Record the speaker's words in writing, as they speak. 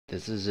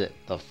This is it,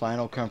 the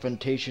final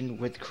confrontation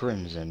with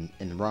Crimson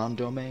in ROM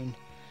domain.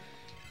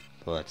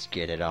 Let's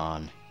get it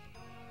on.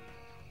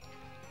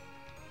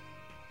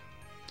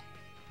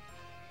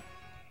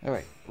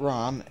 Alright,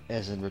 ROM,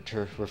 as it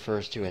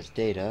refers to as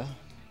data,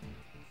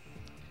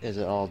 is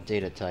an all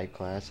data type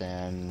class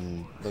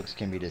and looks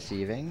can be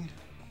deceiving.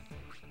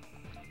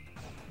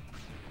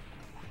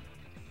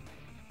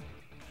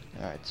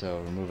 Alright,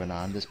 so we're moving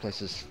on. This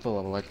place is full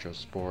of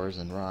electrospores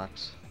and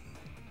rocks.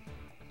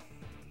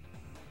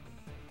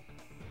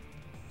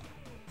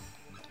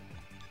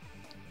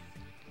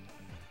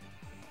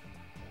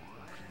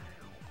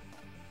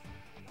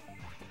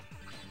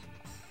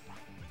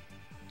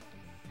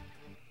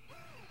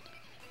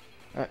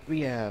 Alright,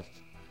 we have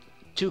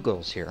two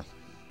goals here.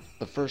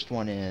 The first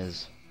one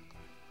is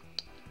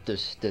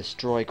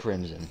destroy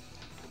Crimson.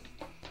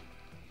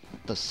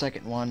 The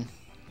second one,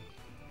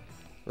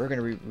 we're going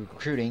to be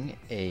recruiting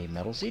a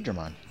Metal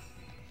Digimon.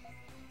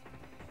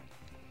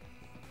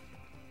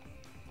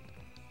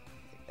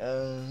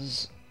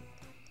 As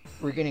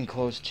we're getting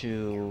close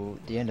to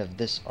the end of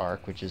this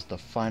arc, which is the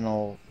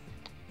final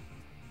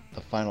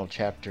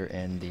chapter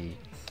in the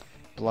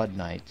Blood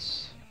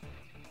Knights.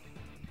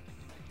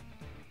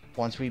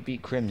 Once we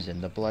beat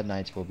Crimson, the Blood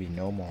Knights will be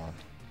no more.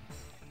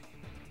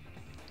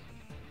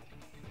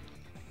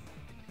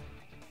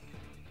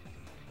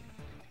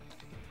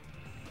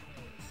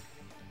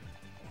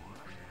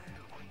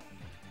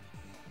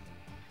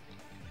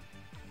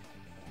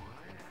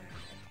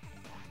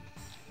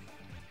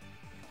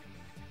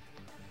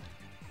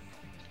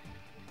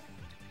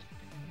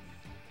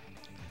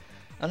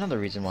 Another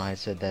reason why I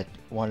said that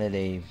wanted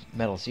a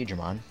Metal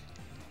Digimon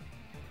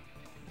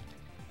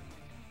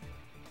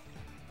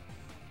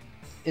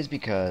is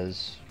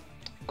because,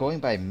 going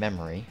by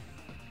memory,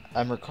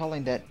 I'm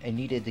recalling that I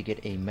needed to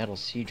get a Metal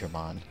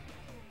Digimon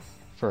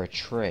for a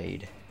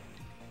trade.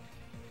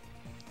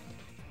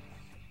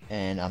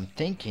 And I'm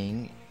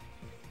thinking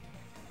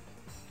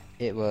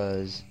it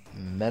was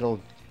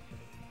Metal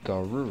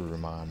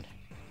Garurumon.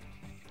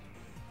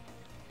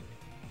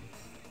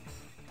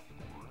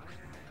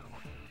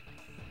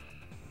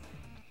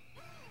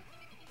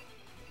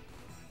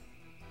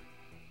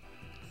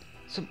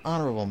 Some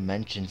honorable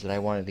mentions that I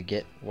wanted to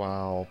get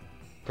while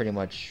pretty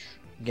much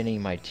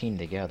getting my team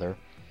together.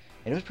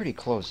 And it was pretty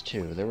close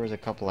too. There was a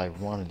couple I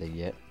wanted to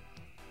get.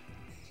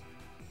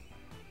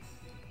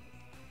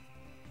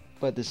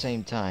 But at the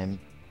same time,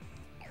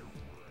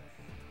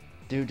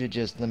 due to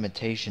just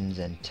limitations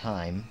and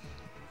time,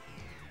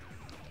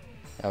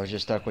 I was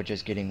just stuck with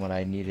just getting what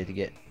I needed to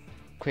get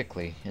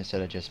quickly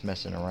instead of just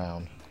messing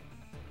around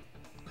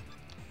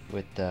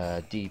with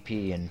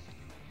DP and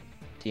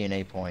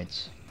DNA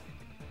points.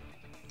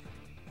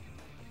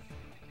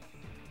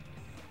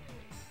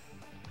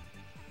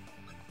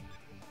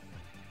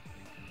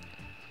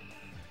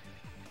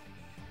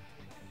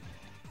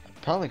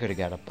 Probably could have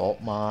got a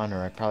Boltmon,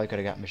 or I probably could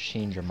have got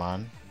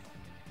Machinedramon.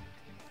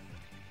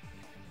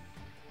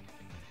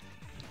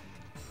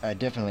 I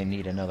definitely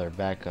need another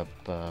backup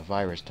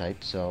virus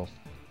type, so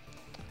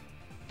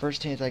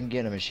first chance I can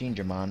get a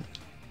Machinedramon,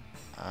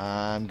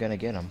 I'm gonna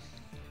get him.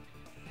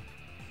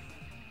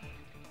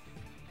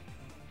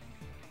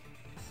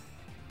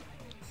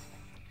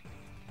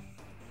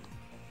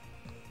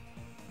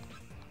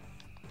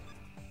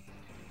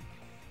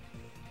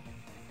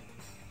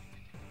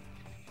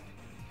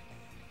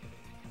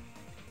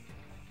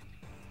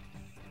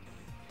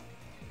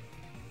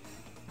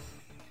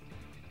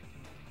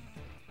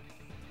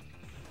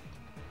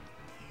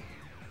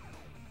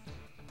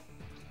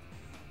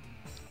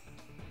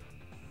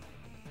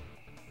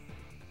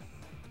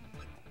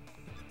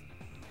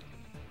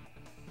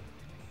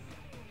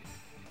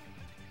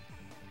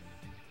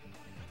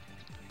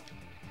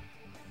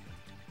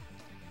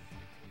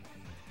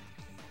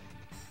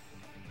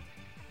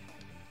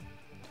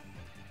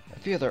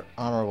 A few other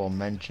honorable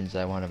mentions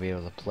I want to be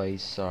able to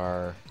place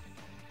are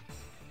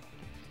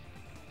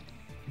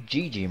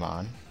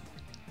Digimon.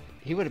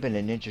 He would have been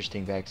an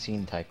interesting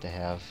vaccine type to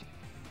have.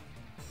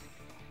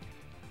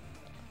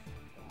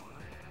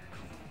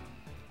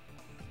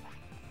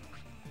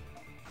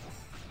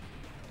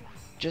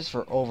 Just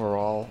for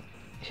overall,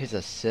 his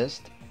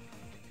assist,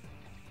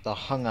 the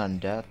Hung on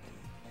Death,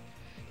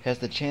 has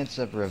the chance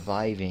of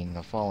reviving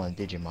a fallen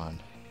Digimon.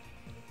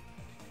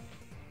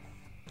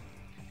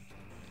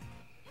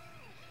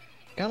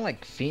 Kind of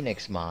like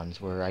Phoenixmons,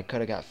 where I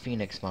could have got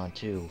Phoenixmon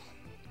too.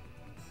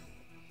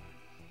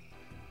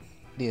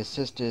 The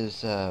assist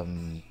is,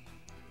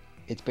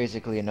 it's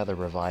basically another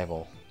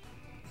revival.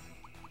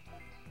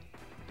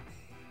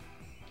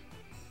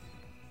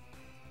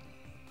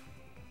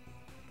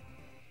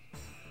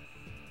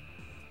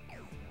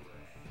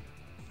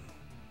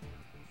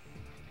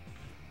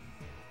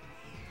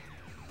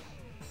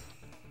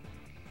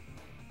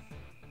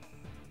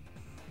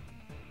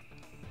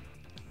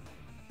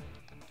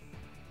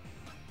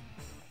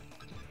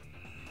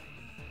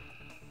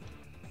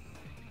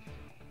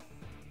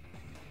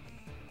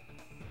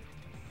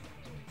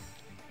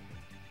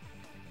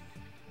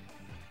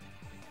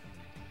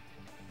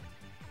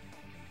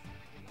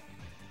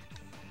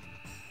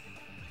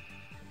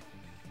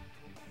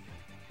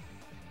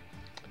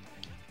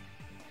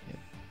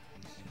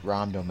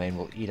 ROM domain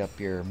will eat up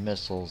your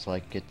missiles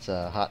like it's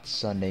a hot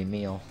Sunday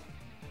meal.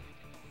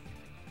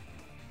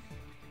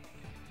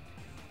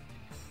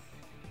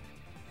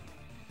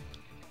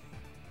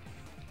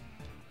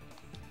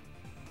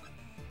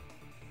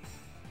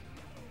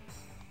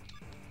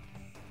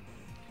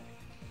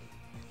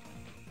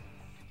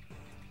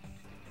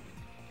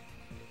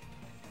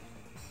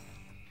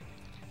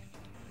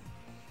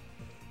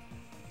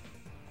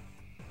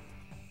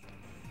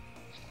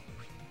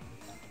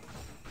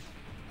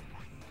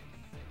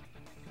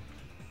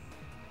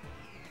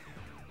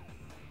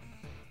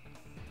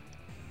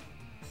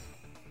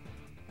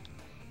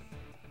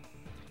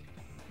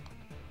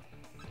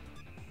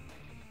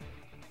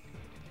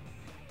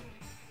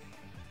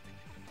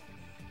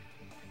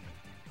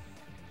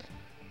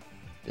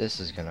 This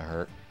is gonna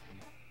hurt.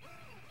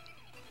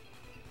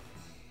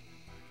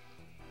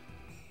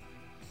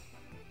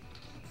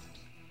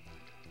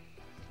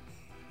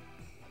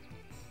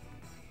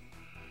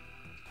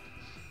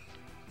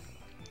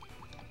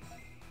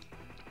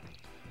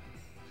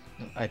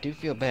 I do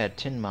feel bad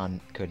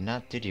Tinmon could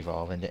not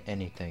digivolve into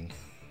anything.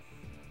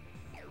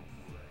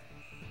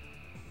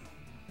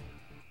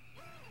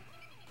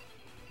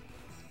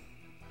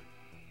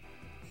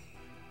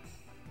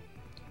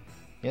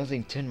 The only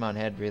thing Tinmon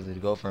had really to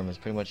go for him is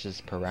pretty much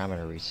this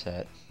parameter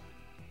reset.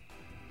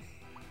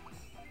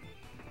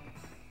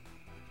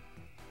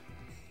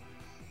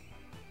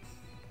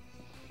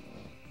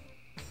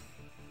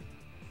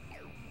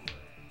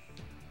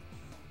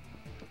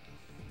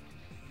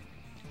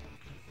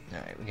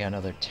 Alright, we got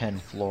another 10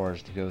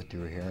 floors to go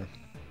through here.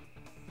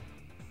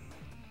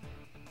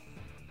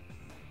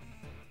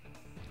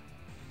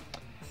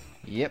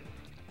 Yep.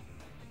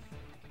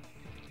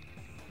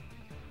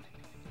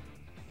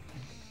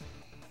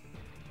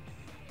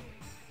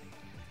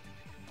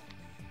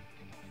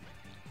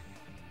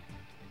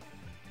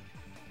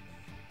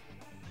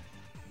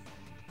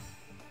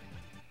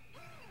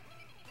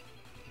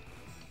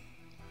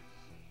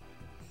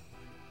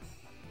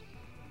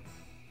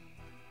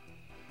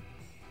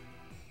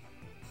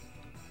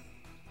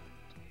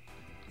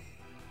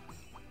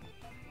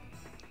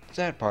 The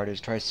sad part is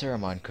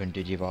Triceramon couldn't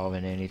digivolve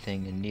into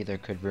anything, and neither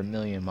could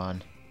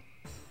Vermilionmon.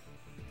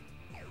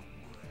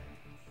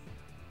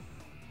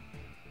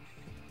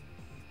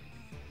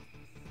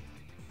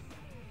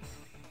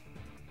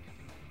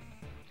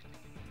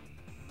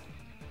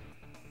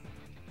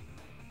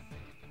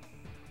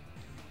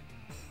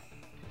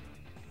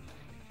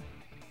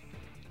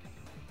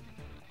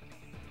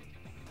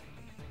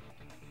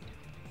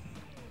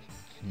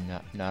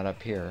 Not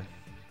up here.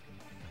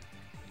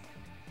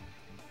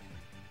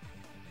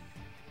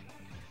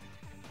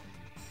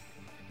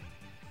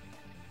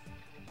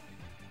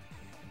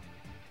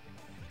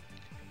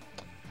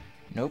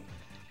 Nope.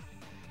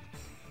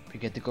 We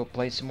get to go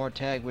play some more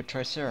tag with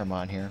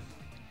Triceramon here.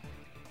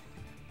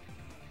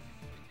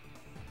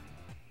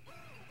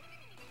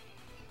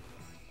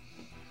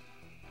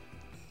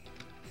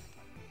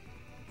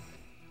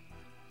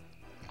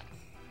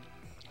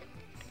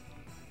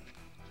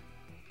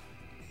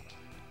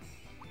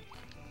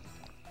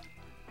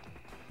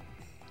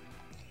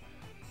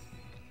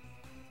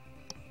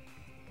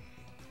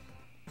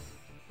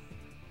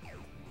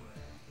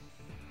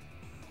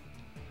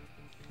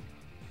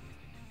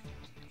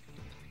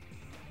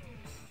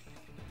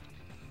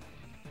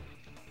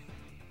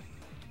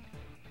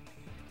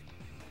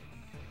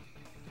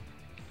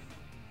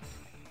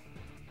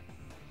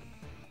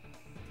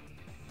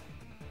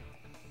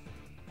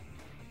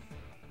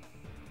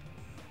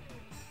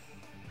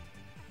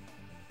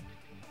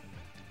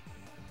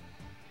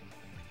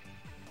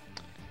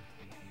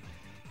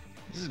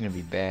 This is gonna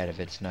be bad if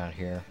it's not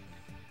here.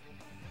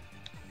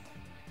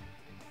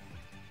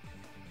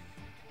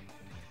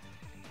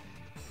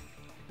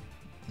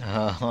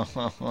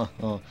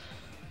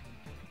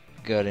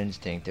 Good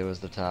instinct, it was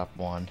the top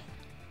one.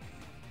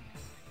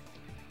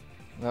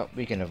 Well,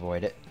 we can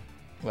avoid it.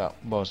 Well,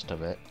 most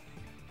of it.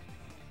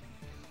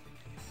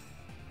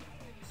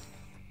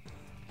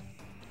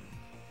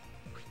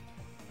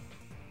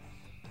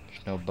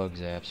 There's no bug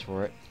zaps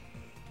for it.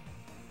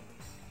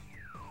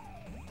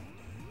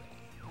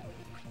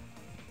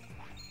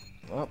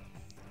 Well,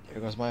 there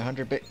goes my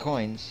 100-bit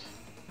coins.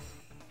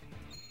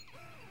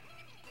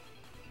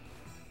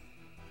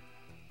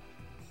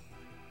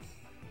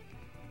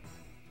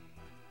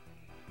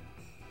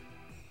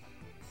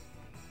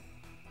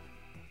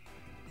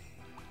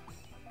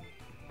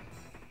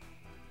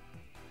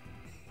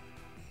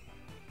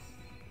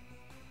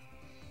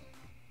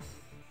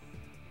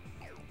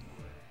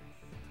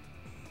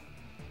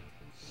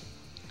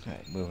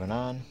 Alright, moving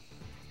on.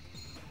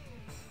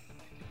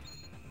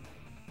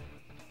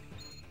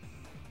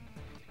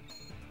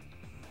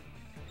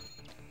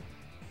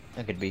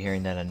 I could be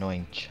hearing that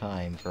annoying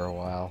chime for a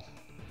while.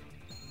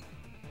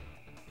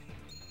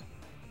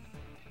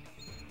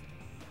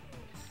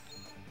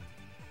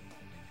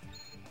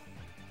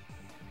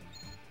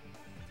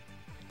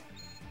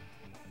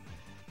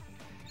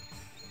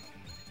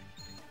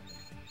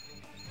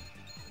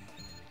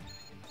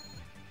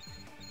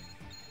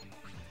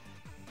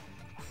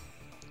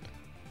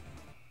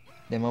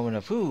 The moment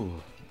of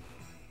whoo,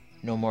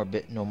 no more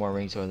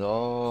ring swords.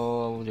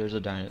 Oh, there's a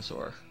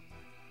dinosaur.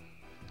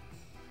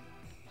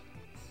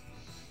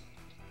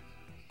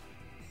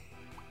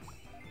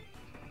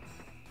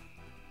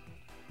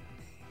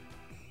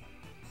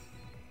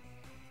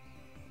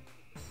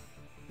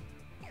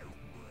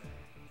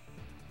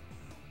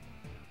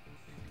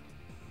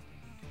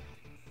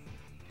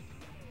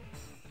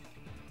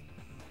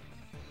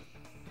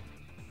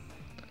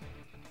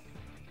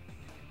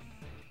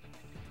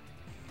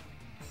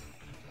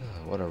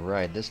 What a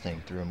ride this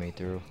thing threw me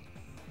through.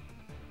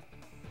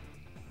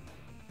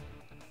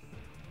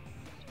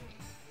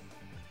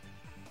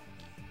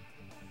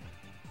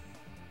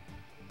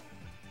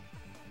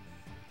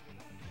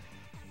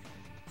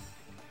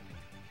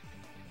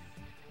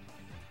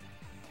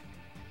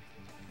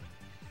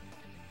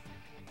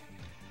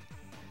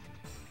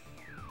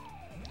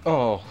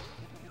 Oh.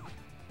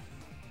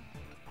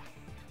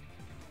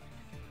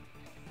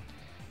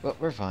 Well,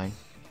 we're fine.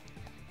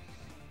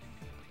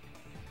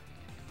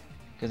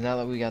 Because now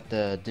that we got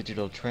the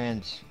digital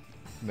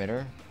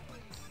transmitter,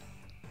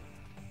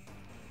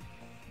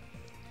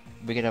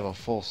 we could have a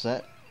full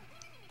set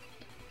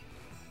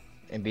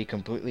and be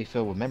completely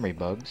filled with memory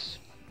bugs,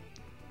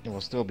 and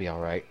we'll still be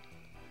alright.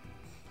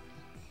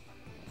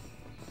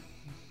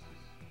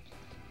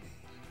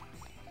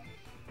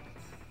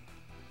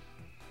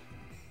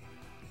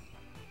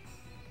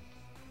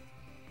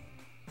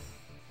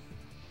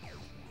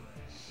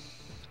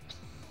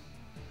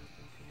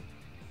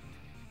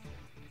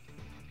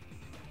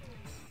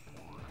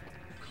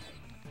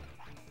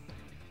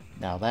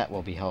 Now that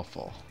will be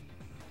helpful.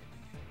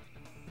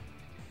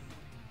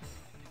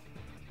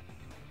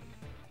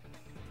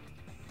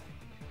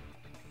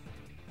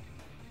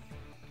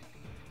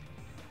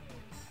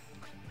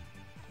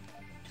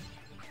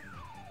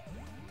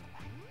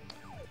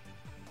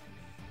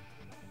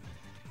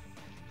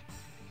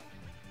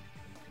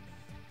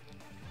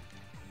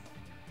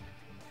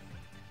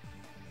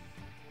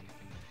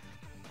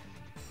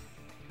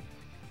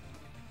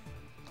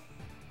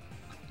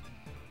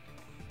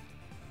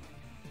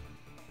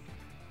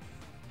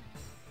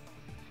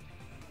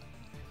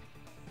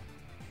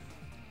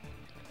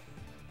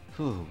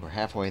 Whew, we're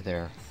halfway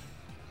there.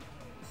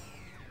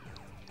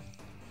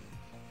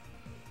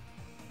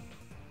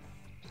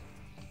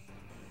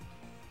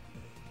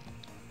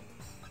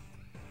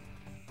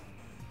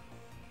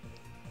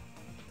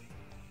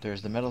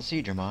 There's the metal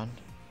Digimon.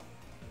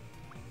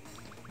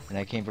 And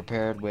I came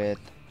prepared with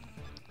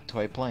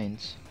toy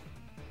planes.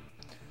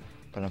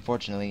 But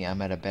unfortunately,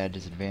 I'm at a bad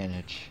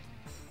disadvantage.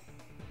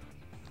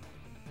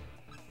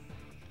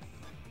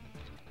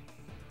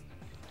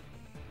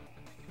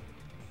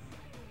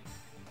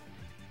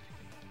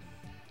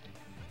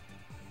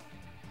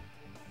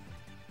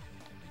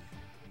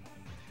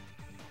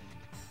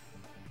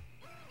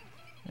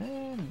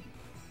 And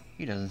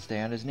he doesn't stay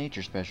on his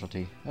nature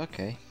specialty.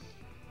 Okay.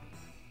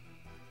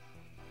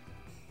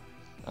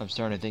 I'm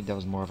starting to think that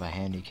was more of a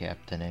handicap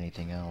than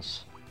anything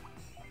else.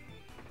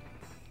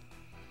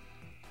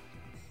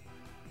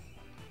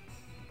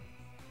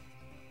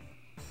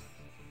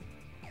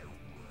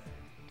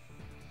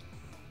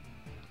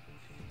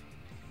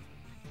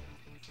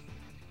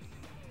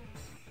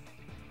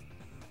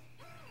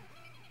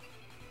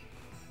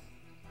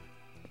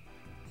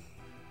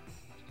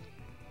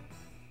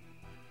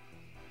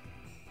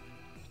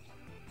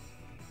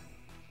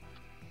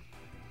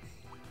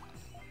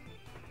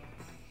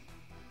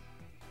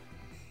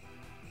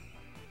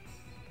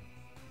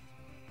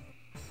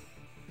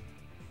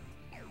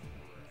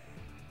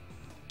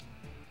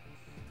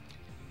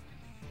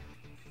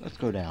 Let's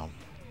go down.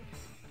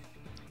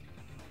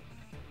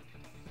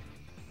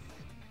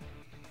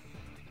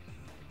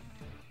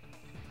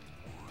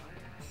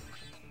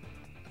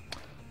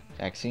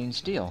 Vaccine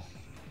steal.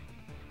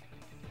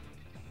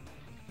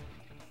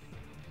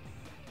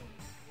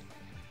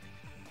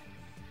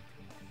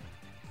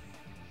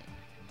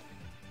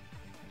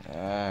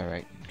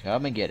 Alright,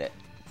 come and get it.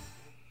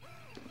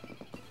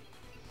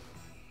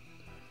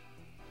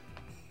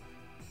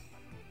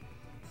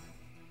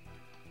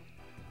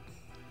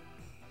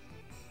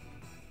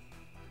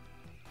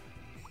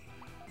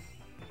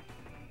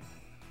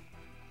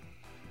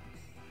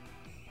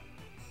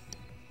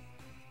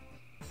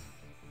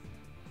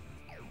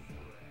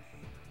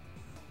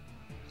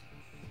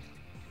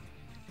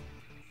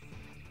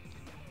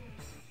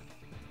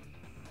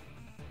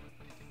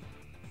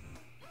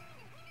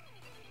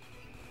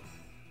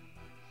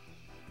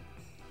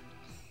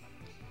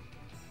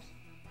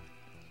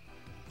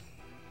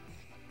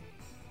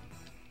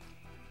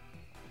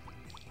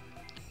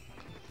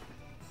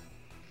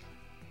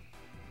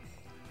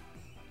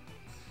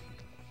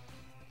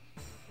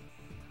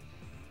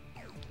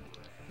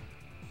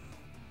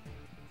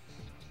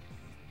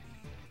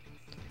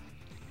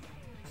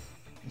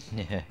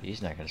 Yeah,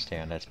 he's not gonna stay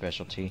on that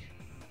specialty.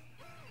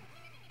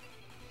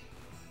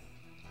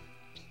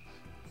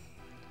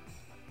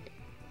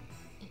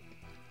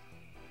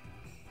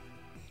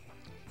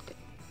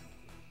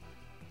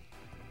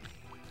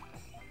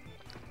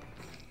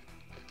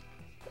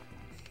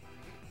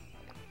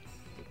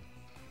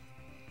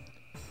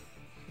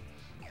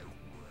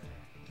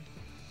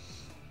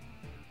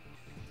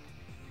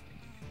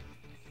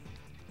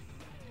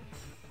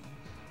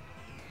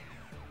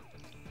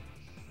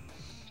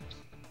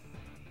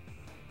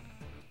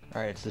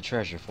 Alright, it's the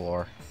treasure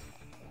floor.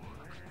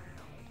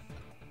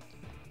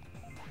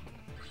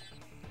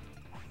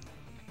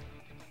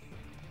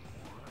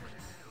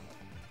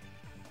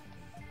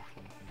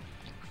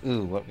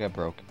 Ooh, what got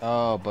broke?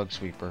 Oh, bug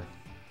sweeper.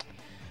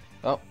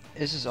 Oh,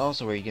 this is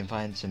also where you can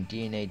find some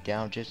DNA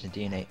down chips and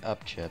DNA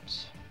up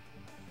chips.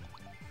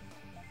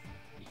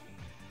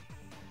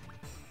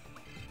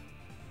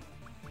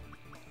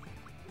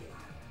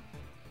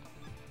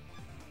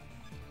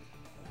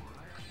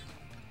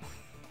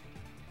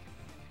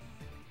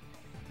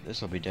 This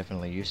will be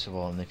definitely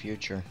useful in the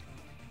future.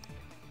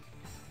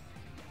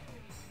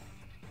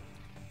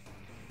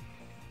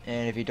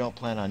 And if you don't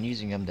plan on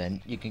using them,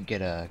 then you can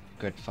get a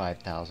good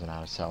 5,000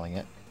 out of selling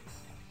it.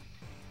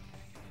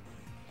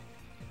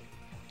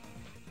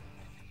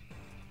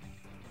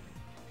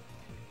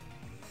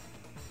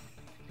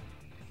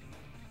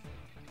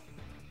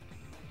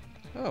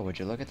 Oh, would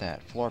you look at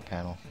that floor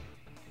panel?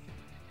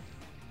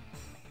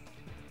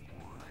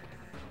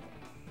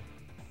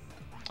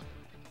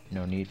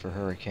 No need for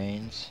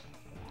hurricanes.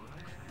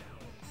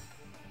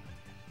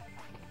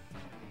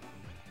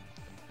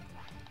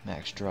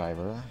 Max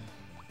driver.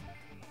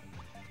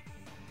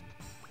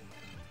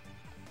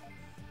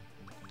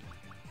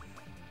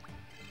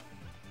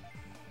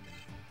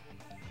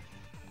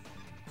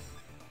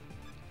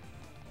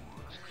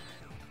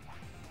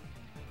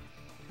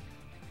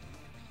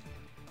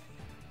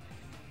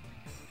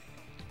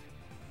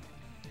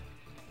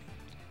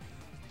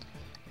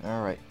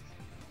 Alright.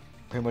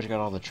 Pretty much got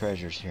all the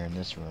treasures here in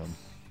this room.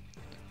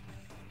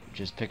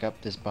 Just pick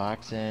up this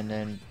box and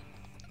then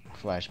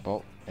flash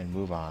bolt and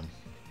move on.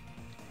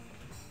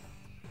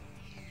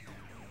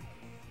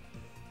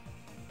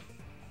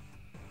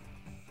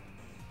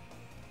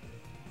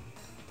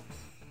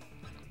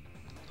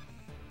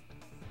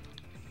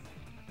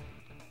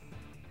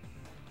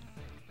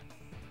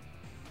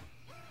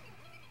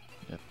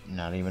 Yep,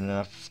 not even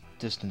enough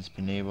distance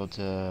been able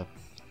to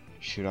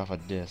shoot off a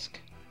disc.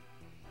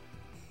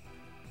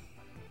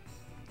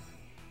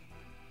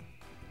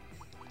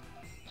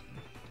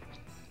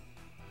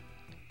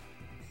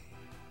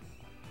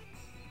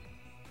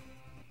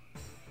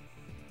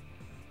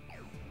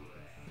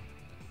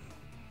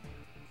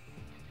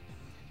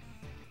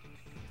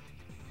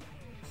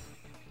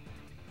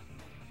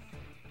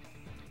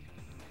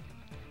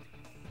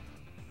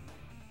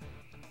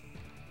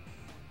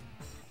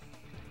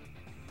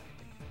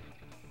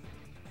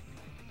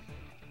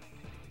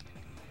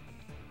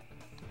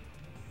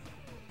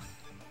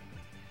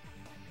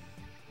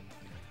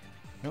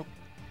 Nope.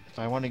 If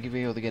I want to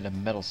be able to get a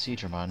metal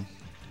Digimon,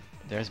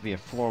 there has to be a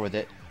floor with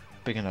it,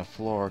 big enough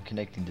floor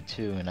connecting the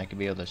two, and I could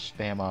be able to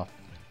spam off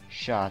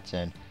shots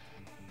and...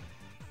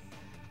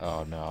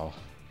 Oh no.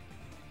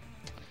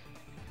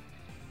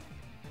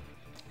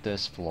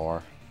 This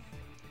floor.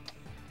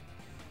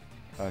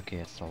 Okay,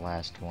 it's the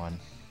last one.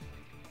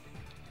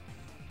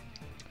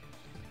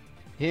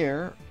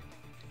 Here...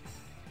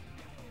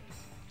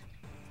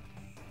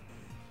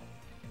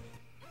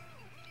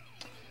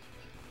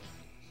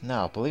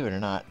 Now, believe it or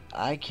not,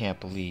 I can't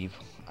believe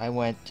I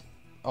went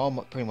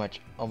pretty much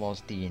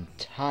almost the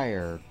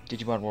entire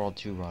Digimon World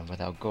 2 run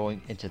without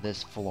going into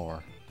this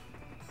floor.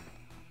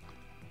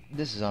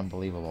 This is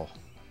unbelievable.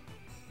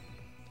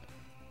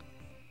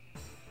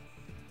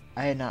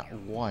 I had not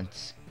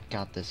once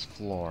got this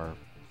floor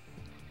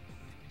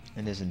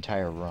in this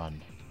entire run.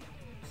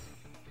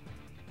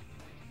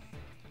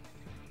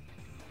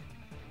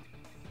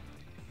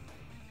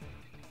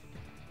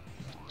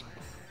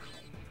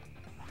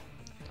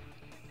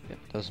 Yep,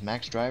 those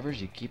max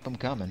drivers, you keep them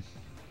coming.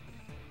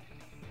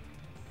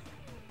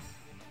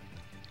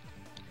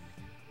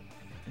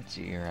 Let's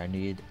see here, I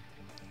need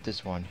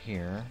this one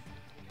here.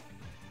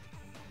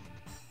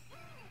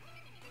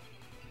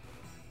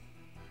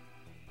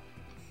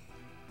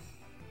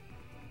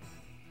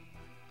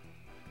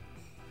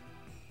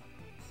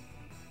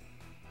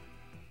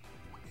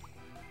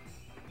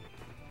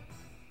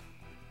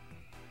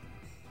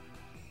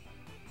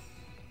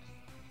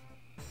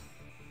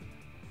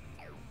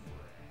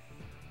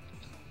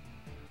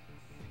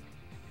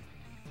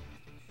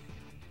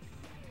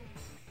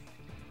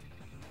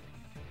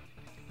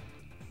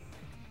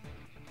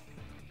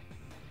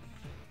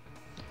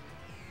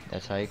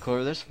 That's how you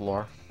clear this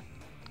floor.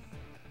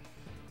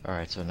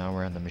 Alright, so now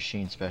we're on the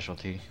machine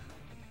specialty.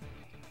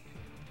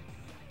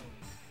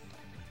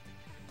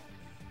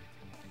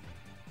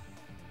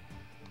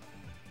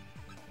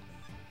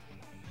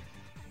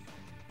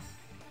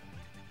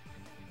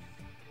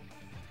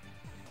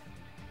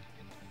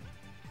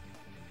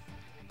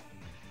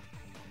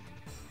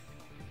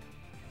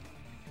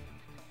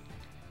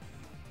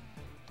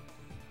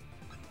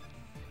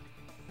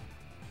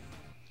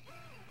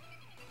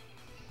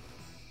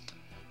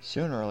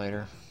 Sooner or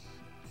later.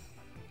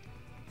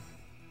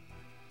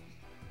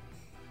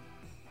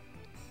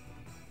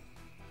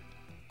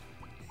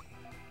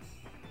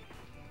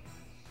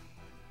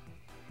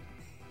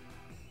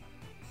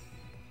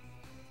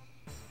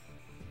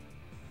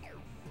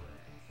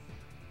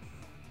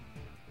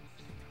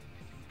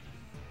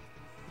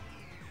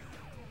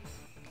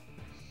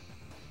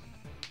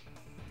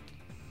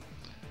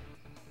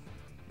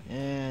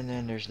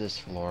 finish this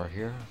floor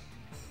here.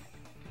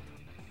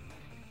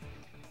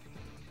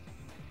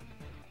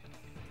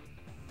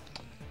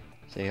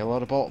 Say hello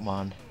to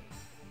Boltmon.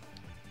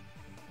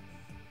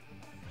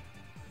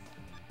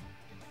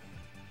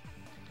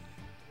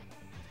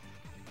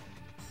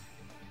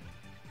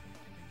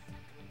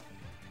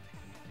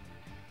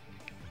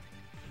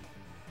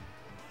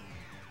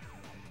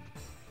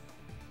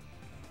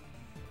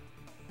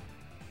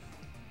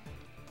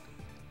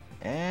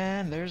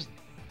 And there's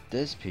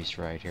this piece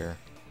right here.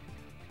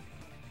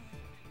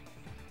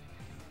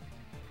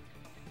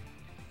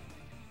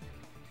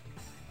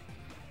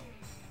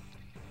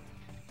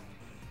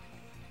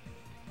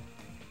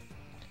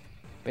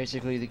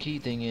 Basically, the key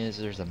thing is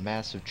there's a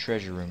massive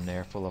treasure room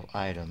there full of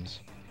items.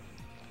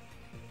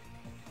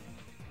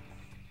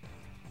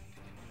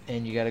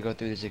 And you gotta go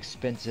through this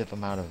expensive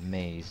amount of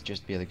maze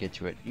just to be able to get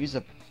to it.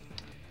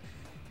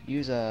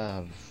 Use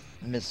a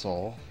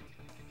missile,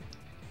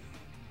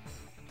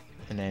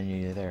 and then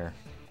you're there.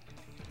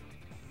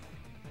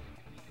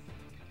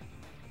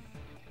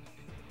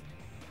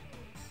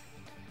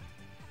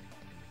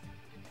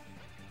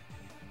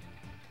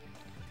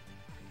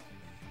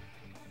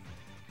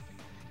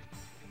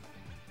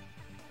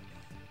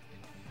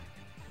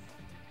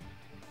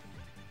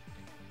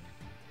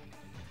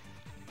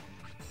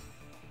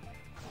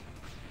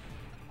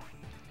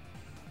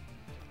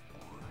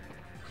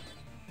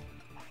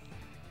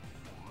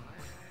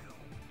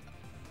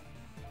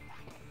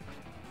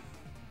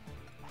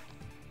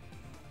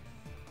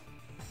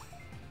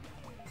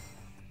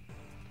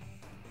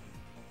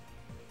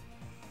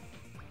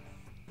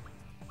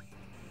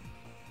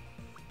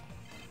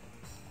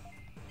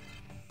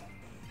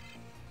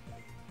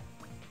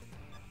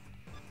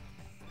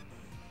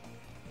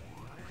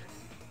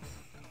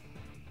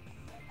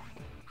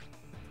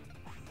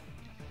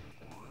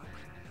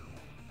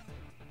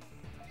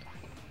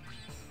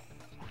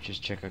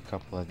 Just check a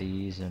couple of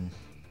these and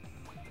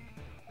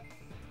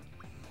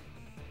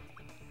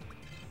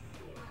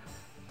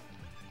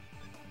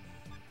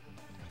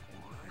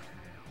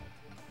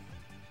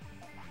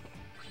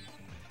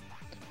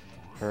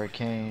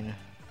hurricane,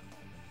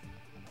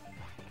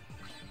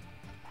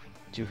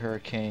 2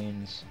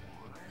 hurricanes,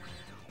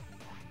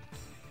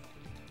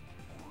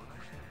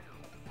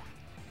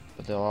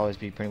 but there'll always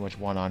be pretty much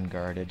one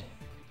unguarded.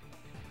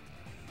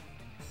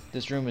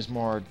 This room is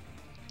more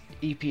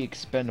EP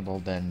expendable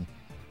than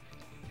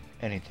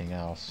anything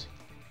else.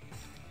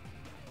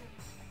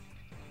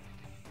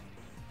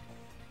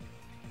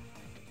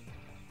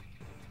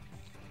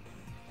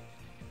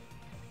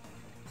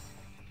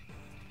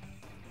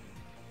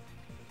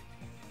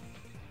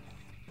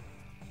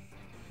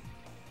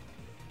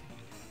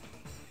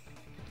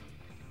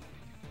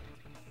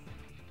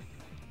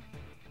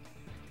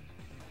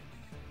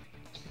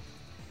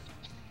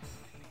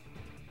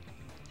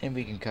 And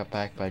we can cut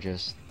back by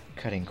just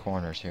cutting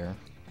corners here.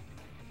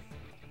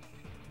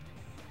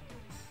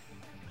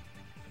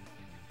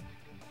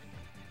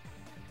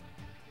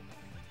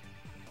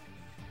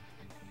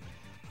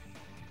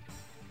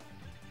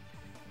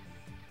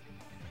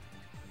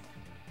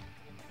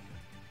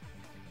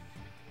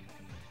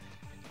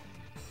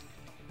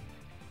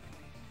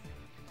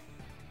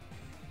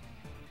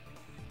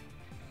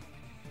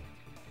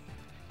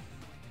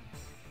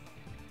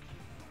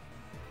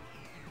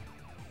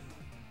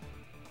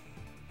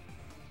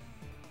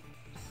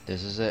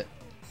 This is it.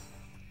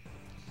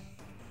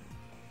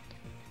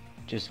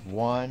 Just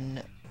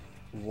one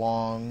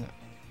long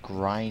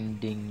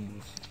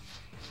grinding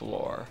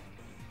floor.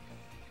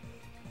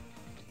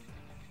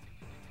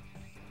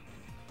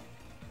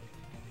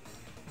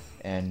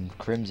 And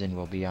Crimson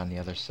will be on the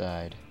other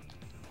side.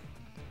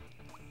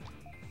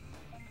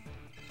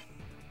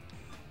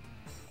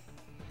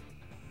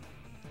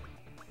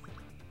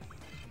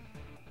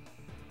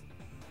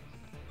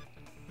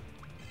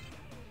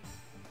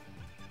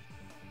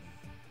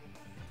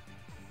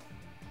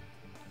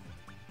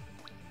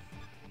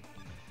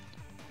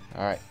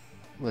 Alright,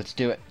 let's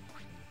do it.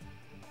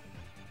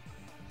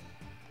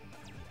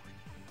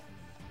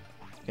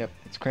 Yep,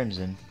 it's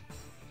Crimson.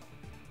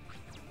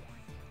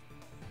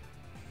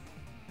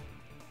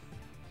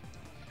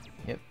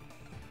 Yep.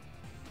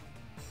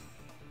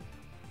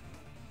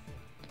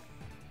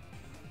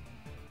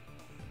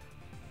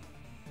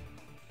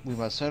 We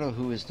must settle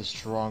who is the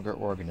stronger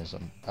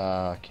organism.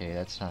 Okay,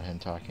 that's not him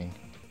talking.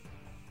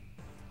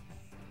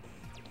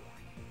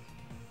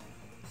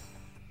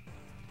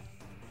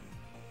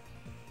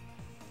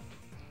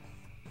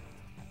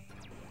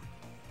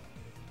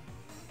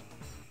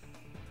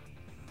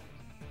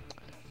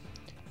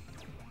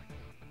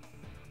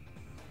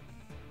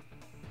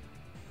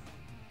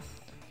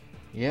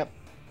 Yep.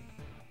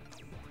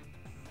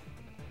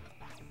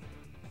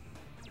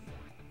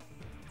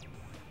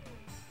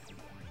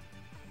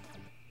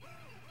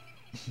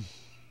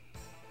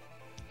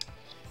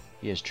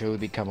 He has truly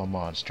become a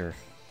monster.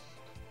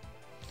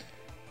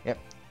 Yep.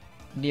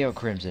 Neo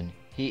Crimson.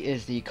 He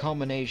is the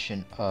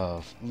culmination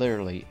of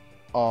literally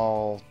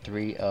all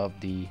 3 of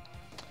the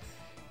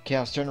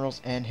Chaos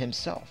Generals and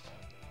himself.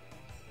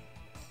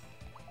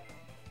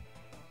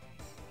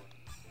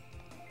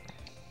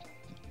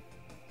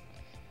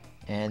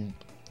 And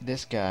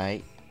this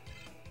guy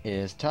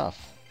is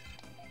tough.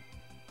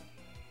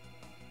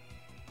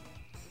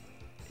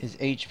 His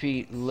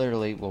HP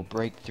literally will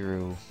break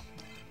through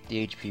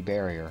the HP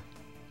barrier.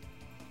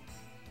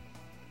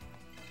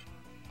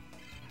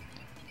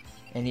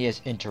 And he has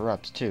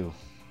interrupts too.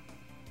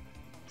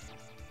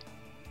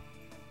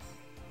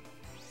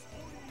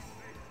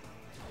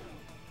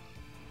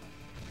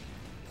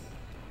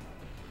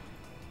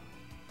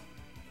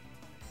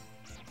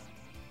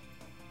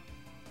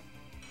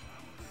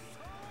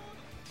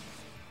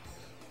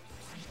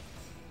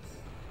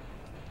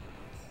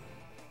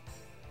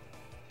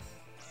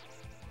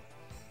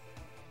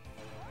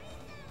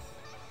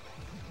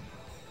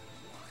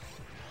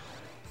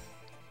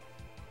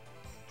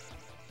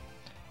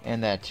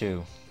 And that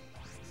too.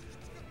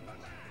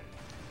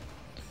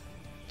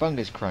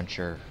 Fungus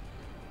Cruncher.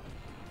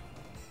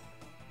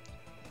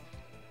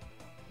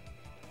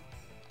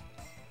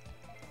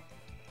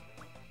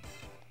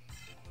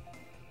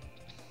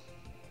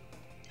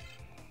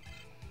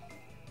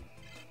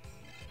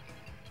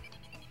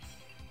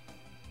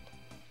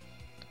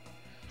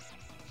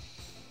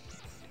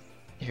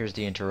 Here's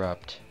the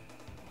interrupt.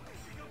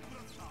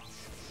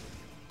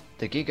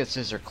 The Giga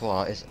Scissor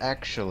Claw is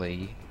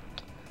actually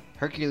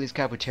Hercules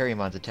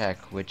Kabuterimon's attack,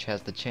 which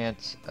has the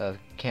chance of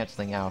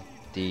canceling out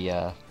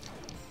the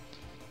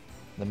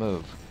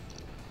move.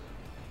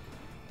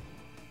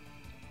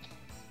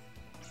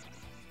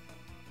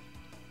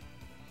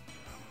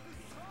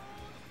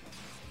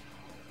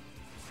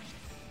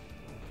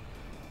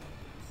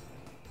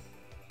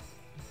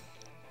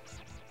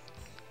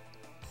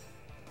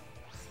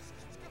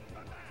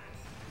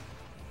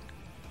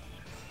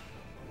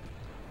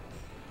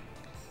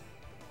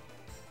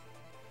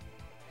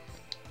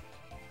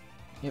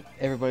 Yep,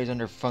 everybody's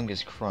under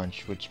Fungus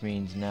Crunch, which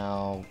means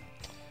now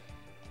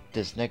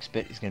this next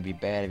bit is going to be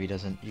bad if he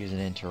doesn't use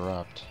an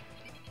interrupt.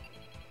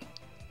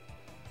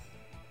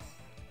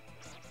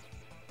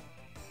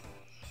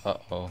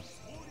 Uh-oh.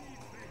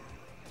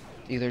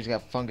 Either he's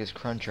got Fungus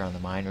Cruncher on the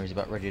mind, or he's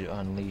about ready to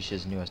unleash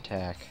his new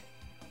attack.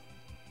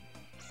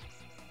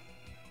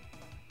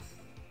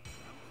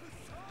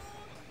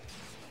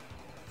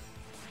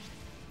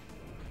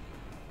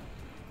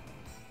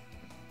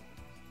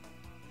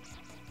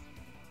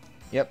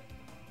 Yep.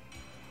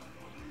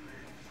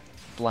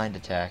 Blind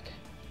attack.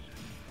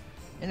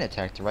 And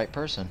attack the right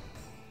person.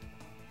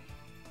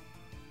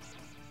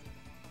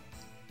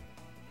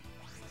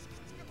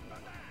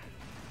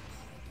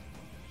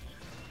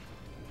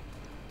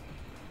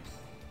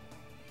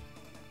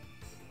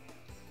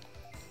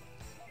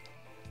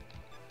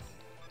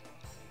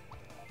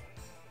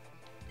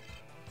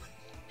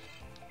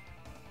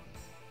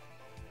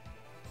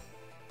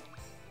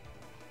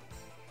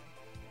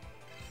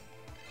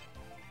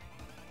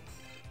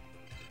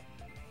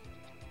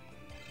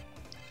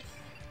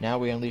 Now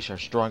we unleash our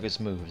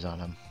strongest moves on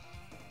him.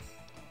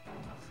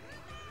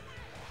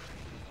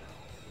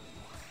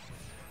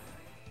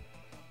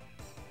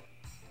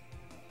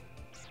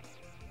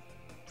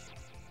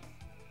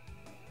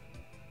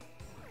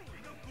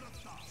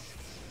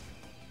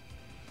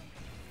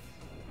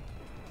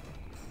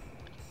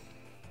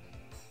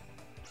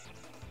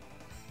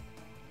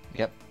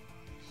 Yep.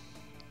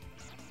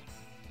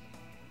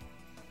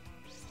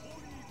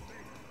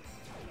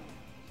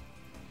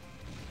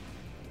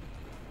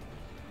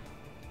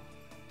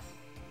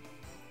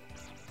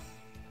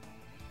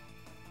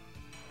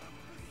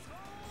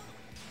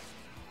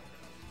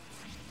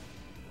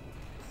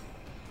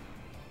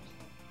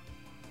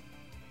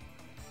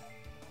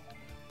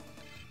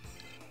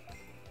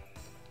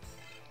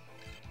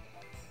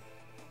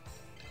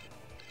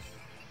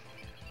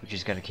 We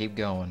just gotta keep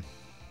going.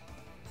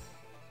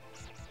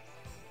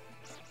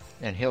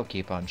 And he'll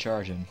keep on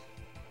charging.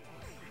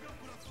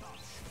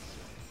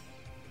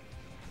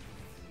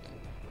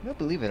 No,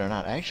 believe it or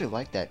not, I actually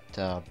like that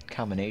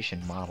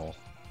combination model.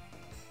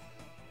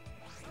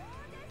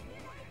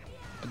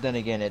 But then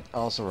again, it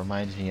also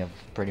reminds me of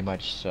pretty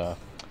much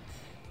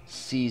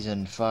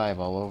Season 5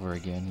 all over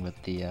again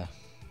with the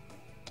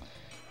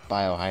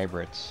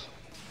biohybrids.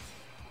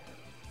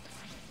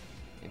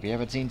 If you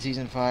haven't seen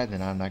Season 5,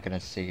 then I'm not going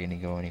to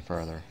go any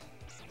further.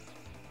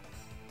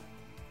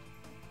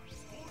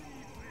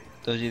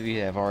 Those of you who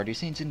have already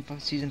seen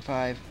Season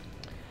 5,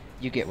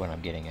 you get what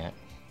I'm getting at.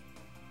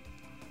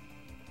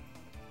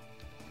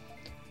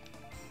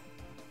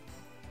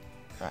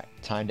 Alright,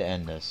 time to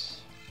end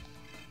this.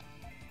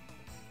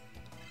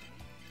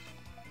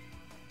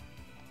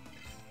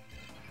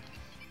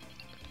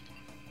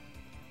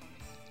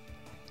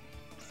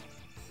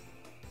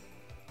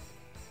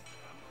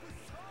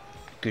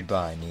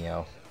 Goodbye,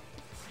 Neo.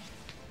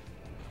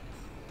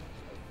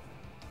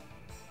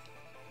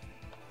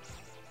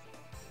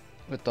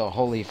 With the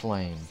Holy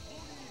Flame.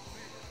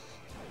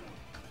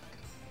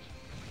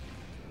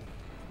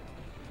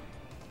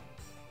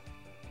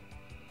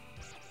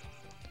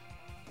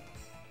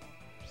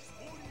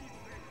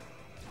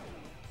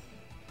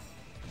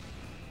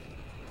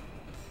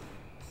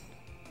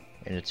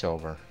 And it's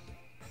over.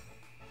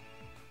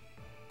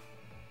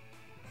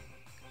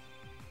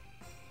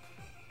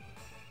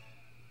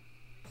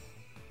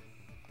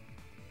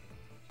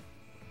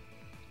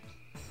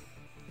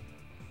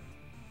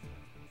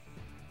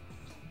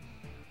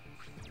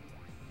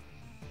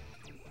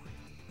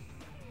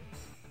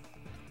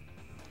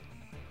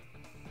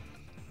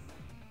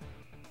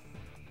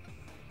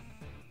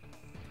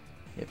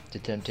 Yep, the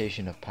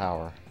temptation of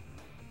power.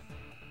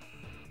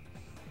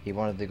 He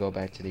wanted to go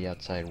back to the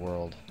outside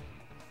world.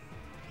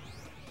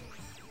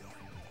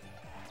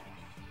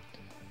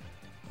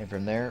 And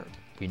from there,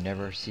 we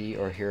never see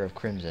or hear of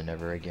Crimson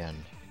ever again.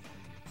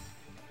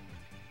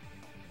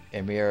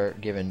 And we are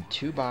given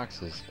 2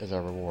 boxes as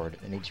our reward.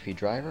 An HP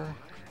driver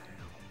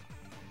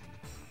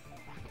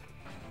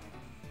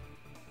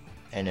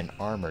and an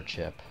armor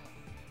chip.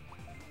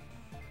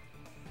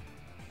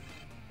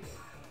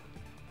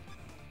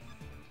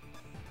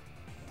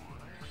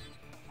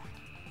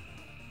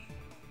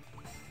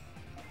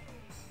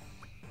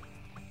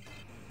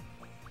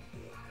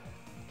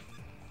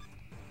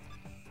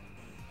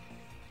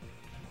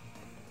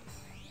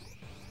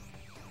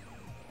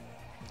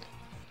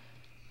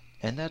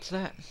 And that's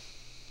that.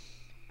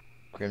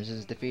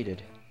 Crimson's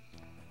defeated.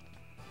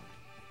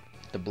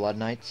 The Blood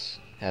Knights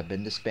have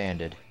been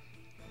disbanded.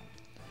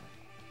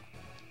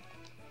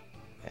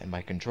 And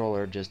my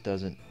controller just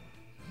doesn't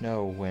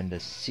know when to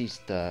cease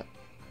to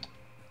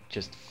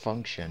just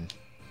function.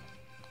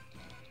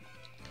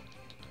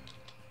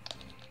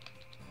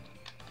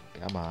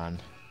 Come on.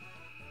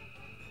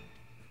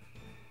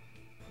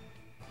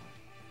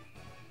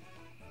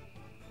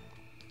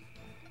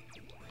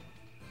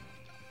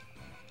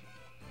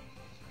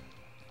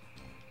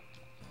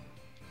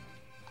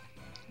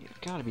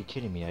 You've got to be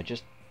kidding me. I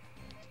just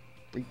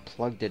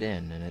replugged it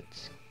in and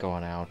it's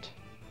going out.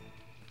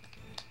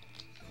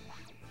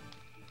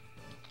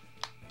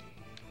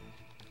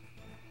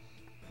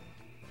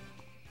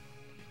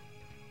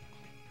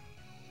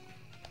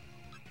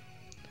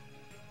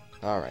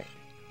 Alright.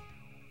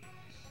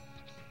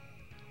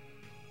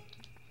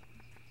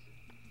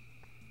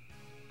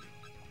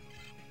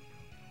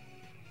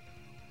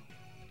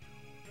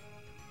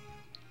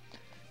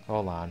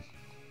 Hold on.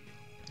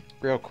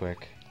 Real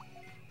quick.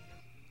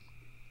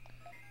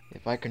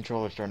 If my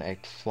controller's starting to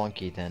act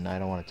flunky, then I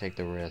don't want to take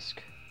the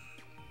risk.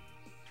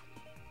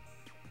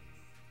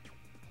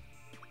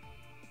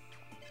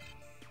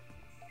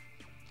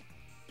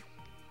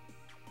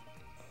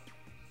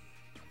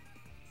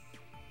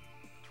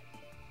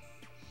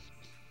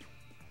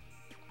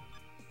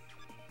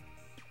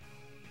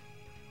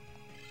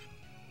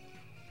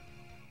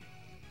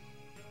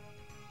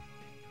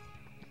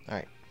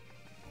 Alright.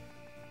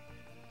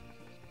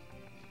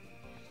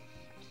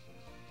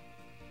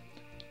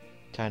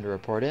 Time to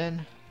report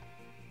in.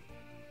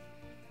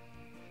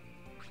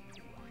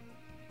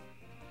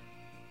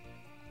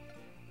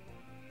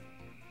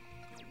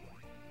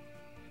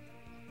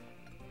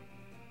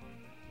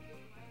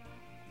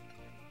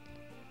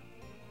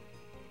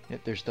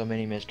 Yep, there's still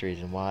many mysteries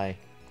and why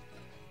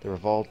the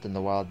revolt in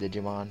the wild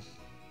Digimon.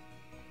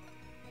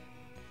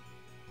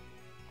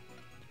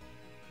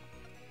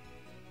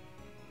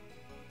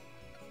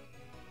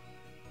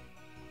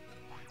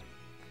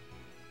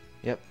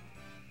 Yep.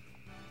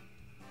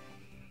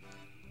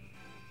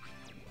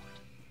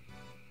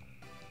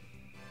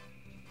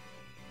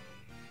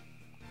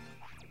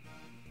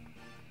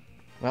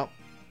 Well,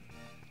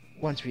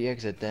 once we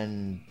exit,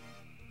 then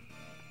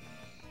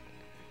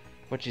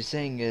what you're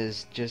saying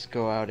is just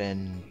go out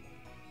and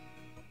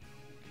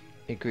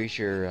increase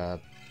your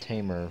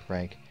tamer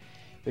rank,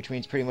 which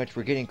means pretty much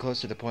we're getting close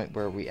to the point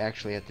where we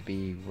actually have to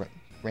be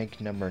rank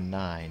number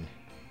 9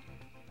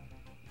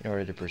 in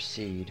order to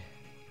proceed.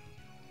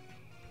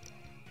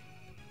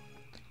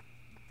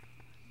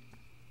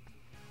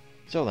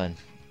 So then,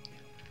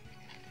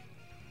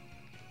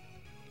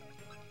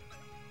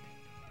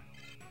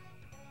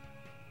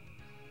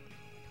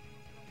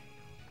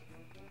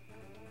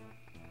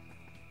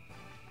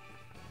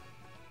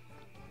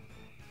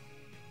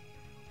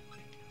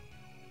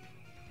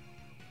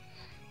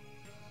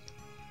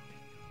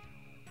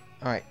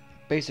 alright,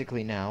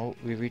 basically now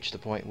we've reached the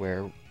point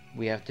where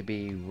we have to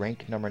be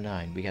rank number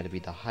 9. We got to be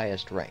the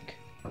highest rank.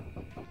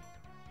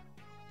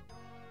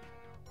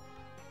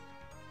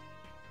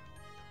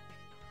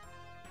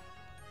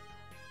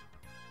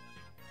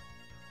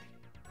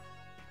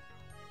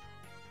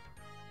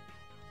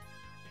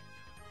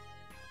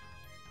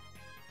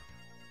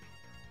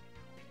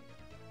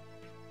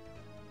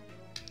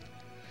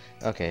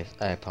 Okay,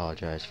 I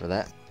apologize for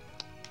that.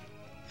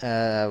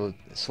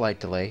 Slight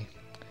delay.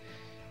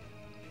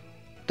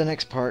 The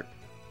next part,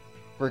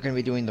 we're going to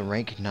be doing the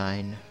rank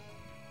 9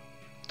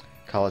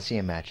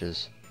 Coliseum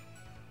matches.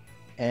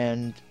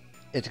 And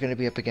it's going to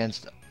be up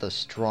against the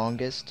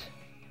strongest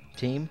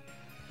team.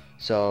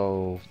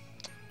 So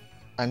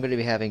I'm going to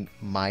be having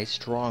my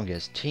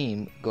strongest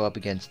team go up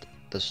against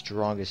the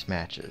strongest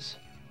matches.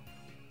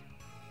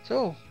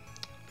 So,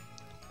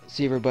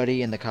 see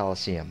everybody in the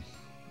Coliseum.